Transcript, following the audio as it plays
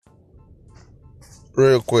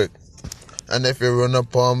real quick. And if you run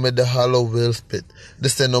up on me, the hollow Will Smith.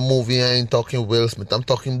 This ain't no movie, I ain't talking Will Smith. I'm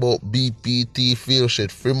talking about BPT feel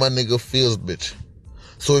shit. Free my nigga feels, bitch.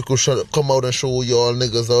 So he could come out and show y'all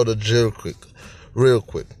niggas out of jail quick. Real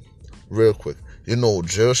quick. Real quick. You know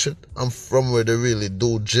jail shit? I'm from where they really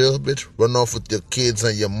do jail, bitch. Run off with your kids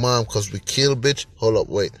and your mom cause we kill, bitch. Hold up,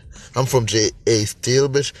 wait. I'm from J.A. Steel,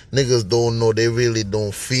 bitch. Niggas don't know, they really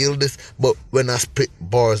don't feel this. But when I spit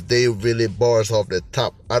bars, they really bars off the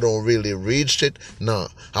top. I don't really read shit. Nah,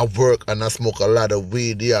 I work and I smoke a lot of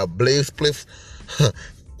weed. Yeah, blaze spliffs.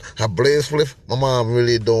 I blaze flip. My mom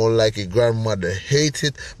really don't like it. Grandmother hates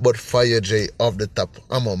it. But Fire J off the top.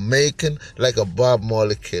 I'm a making like a Bob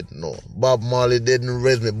Marley kid. No, Bob Marley didn't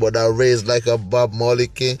raise me, but I raised like a Bob Marley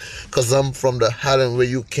king. Cause I'm from the Highland where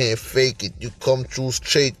you can't fake it. You come through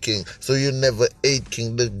straight king. So you never ate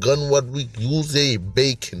king. The gun what we use, yeah,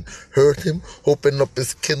 bacon. Hurt him, open up his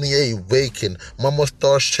skin, yeah, waking. Mama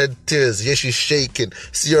start shed tears, yeah, she shaking.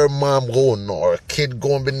 See her mom going, or a kid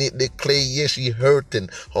going beneath the clay, yeah, she hurting.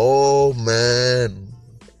 Oh man,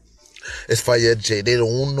 it's Fire J. They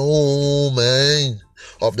don't know, man.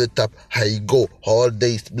 Off the top, how you go all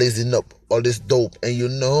day blazing up all this dope, and you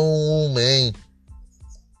know, man.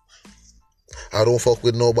 I don't fuck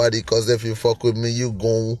with nobody, cause if you fuck with me, you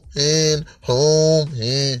going home.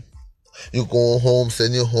 You going home,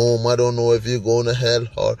 send you home. I don't know if you going to hell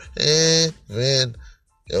or man.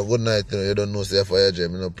 Yeah, good night, you know. You don't know, say Fire J.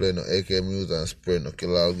 Me no play no AK music and spray no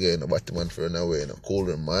kill all game, no Batman friend away, no cool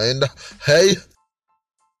reminder. Hey!